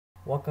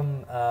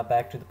Welcome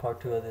back to the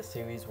part 2 of this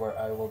series where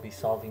I will be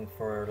solving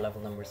for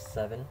level number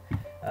 7.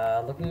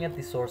 Looking at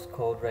the source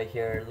code right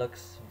here, it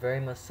looks very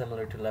much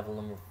similar to level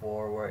number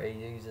 4 where it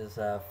uses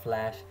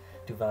Flash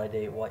to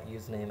validate what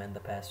username and the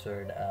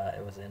password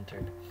it was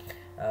entered.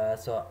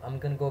 So I'm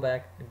going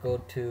to go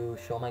to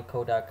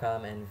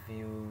showmycode.com and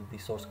view the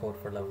source code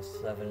for level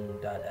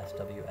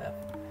 7.swf.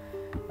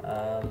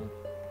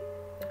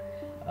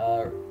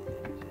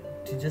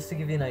 Just to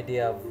give you an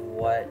idea of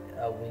what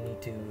we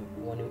need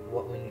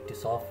to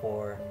solve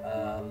for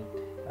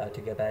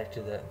to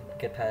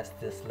get past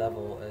this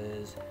level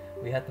is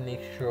we have to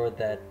make sure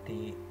that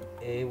the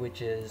a,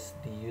 which is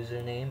the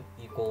username,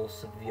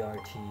 equals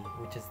vrt,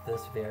 which is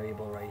this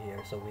variable right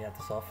here. So we have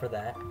to solve for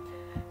that,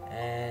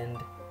 and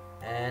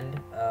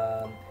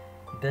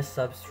this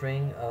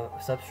substring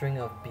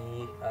of b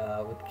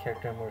with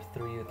character number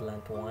 3 with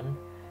length 1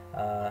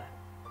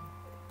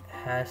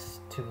 has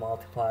to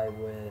multiply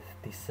with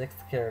the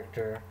sixth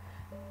character,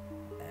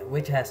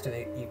 which has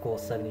to equal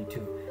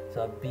 72.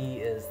 So B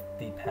is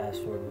the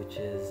password, which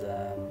is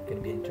going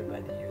to be entered by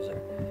the user.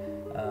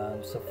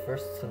 So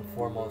first and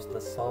foremost,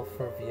 let's solve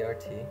for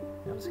VRT.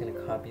 I'm just going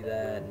to copy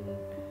that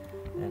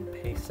and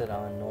paste it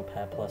on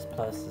Notepad++.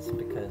 It's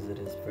because it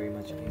is very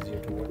much easier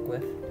to work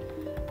with.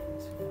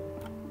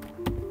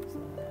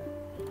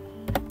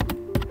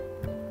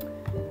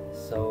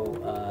 So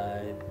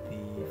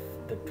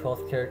the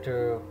 12th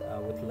character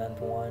with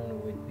length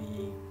 1 would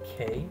be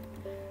K.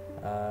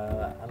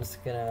 I'm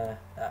just gonna,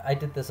 I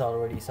did this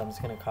already, so I'm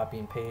just gonna copy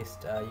and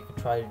paste. You can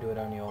try to do it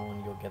on your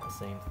own, you'll get the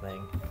same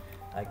thing.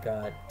 I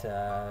got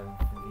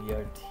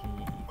VRT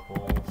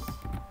equals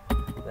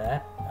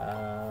that.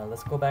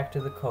 Let's go back to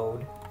the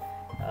code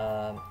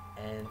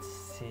and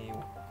see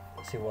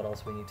what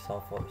else we need to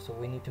solve for. So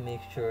we need to make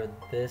sure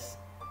this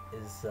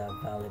is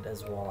valid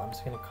as well. I'm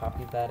just gonna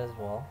copy that as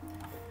well.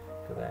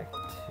 Go back to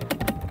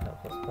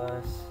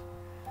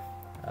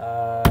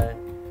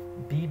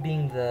B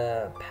being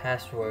the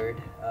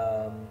password,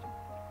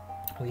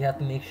 we have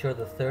to make sure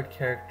the third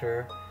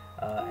character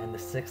and the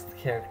sixth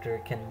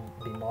character can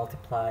be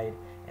multiplied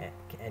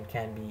and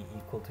can be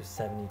equal to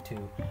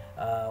 72.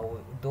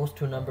 Those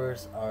two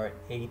numbers are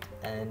 8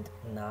 and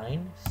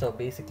 9. So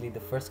basically the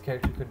first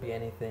character could be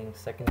anything,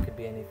 second could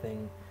be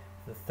anything,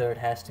 the third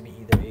has to be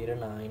either 8 or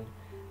 9,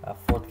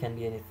 fourth can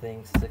be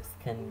anything,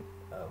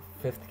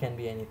 fifth can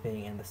be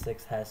anything, and the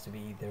sixth has to be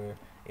either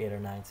 8 or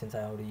 9. Since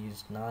I already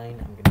used 9,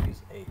 I'm going to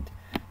use 8.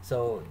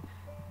 So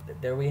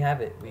there we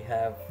have it. We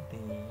have the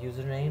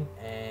username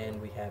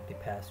and we have the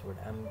password.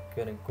 I'm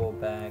going to go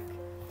back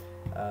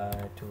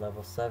to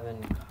level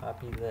 7,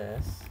 copy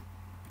this,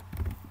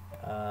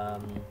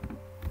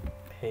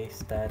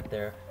 paste that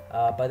there.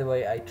 By the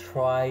way, I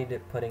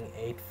tried putting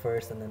 8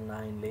 first and then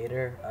 9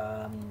 later.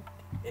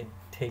 It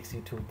takes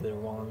you to the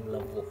wrong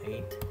level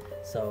 8,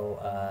 so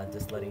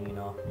just letting you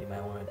know, you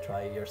might want to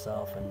try it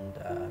yourself and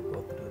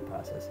go through the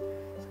process.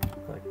 So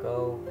click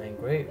go, and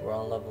great, we're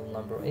on level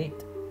number 8.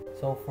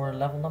 So for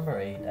level number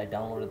 8, I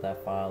downloaded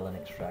that file and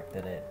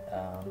extracted it.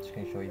 I'm just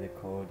going to show you the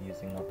code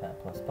using Notepad++.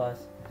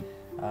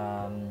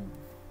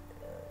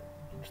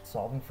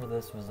 Solving for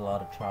this was a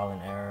lot of trial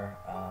and error.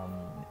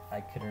 I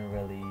couldn't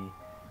really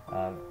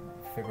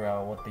figure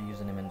out what the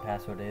username and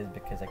password is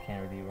because I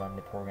can't really run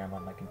the program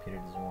on my computer,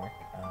 it doesn't work.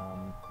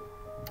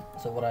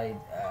 So what I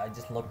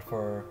just looked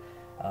for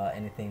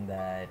anything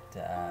that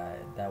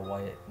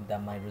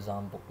might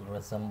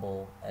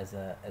resemble as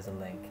a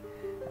link.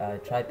 I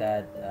tried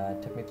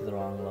that, took me to the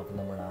wrong level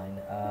number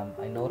 9.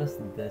 I noticed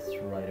this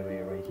right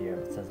away right here.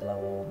 It says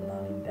level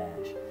 9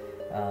 dash,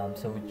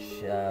 so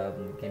which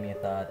gave me a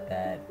thought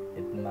that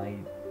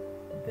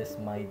this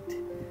might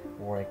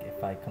work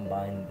if I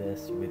combine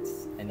this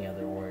with any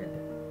other word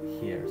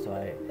here. So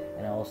I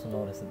also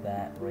noticed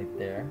that right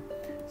there.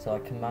 So I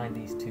combined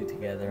these two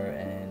together,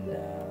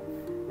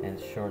 and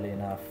surely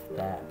enough,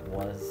 that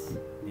was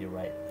the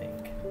right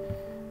link.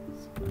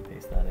 Just gonna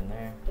paste that in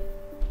there.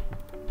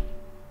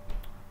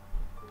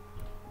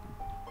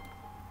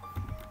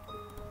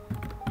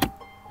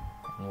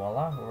 And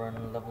voila, we're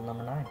on level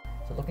number 9.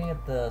 So looking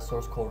at the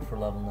source code for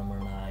level number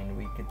 9,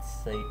 we could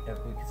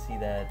see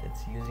that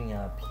it's using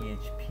a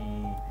PHP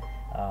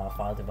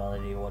file to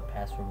validate what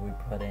password we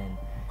put in.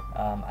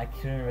 I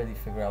couldn't really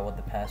figure out what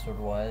the password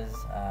was.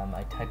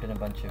 I typed in a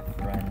bunch of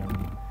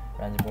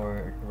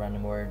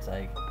random words.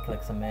 I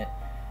click submit,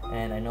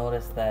 and I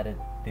noticed that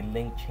the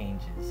link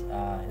changes.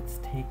 It's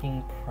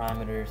taking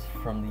parameters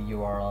from the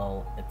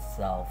URL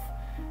itself.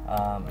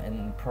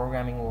 In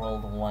programming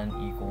world,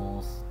 1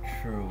 equals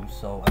true,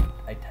 so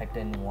I typed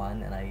in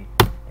 1 and I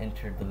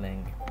entered the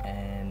link,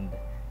 and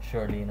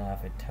surely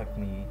enough it took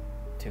me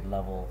to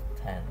level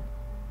 10.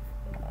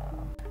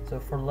 So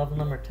for level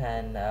number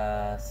 10,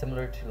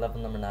 similar to level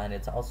number 9,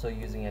 it's also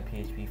using a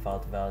PHP file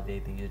to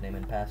validate the username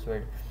and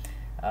password.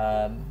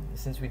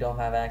 Since we don't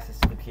have access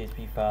to the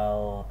PHP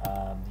file,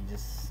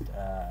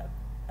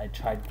 I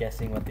tried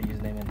guessing what the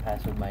username and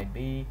password might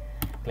be,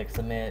 click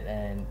submit,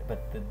 and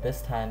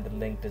this time the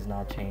link does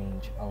not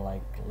change,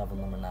 unlike level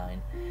number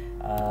 9.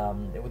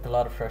 With a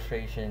lot of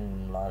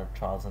frustration, a lot of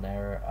trials and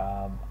error,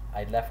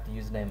 I left the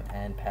username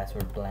and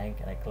password blank,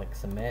 and I clicked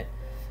submit,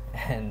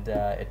 and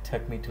it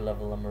took me to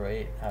level number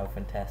 8. How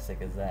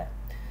fantastic is that?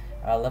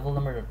 Level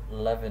number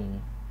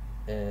 11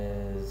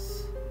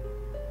 is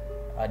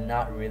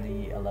not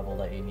really a level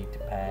that you need to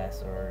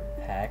pass or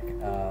hack.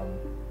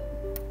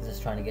 It's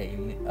just trying to get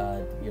you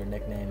your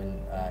nickname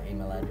and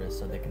email address,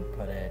 so they can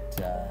put it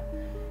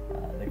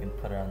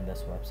on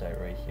this website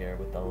right here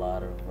with a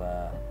lot of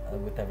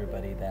with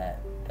everybody that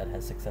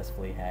has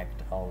successfully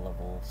hacked all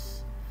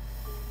levels.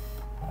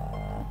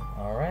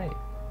 All right.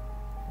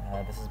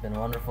 This has been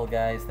wonderful,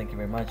 guys. Thank you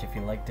very much. If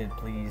you liked it,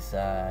 please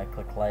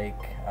click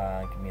like,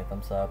 give me a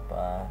thumbs up,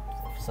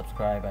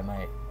 subscribe. I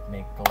might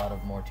make a lot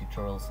of more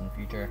tutorials in the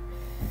future,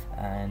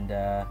 and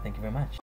thank you very much.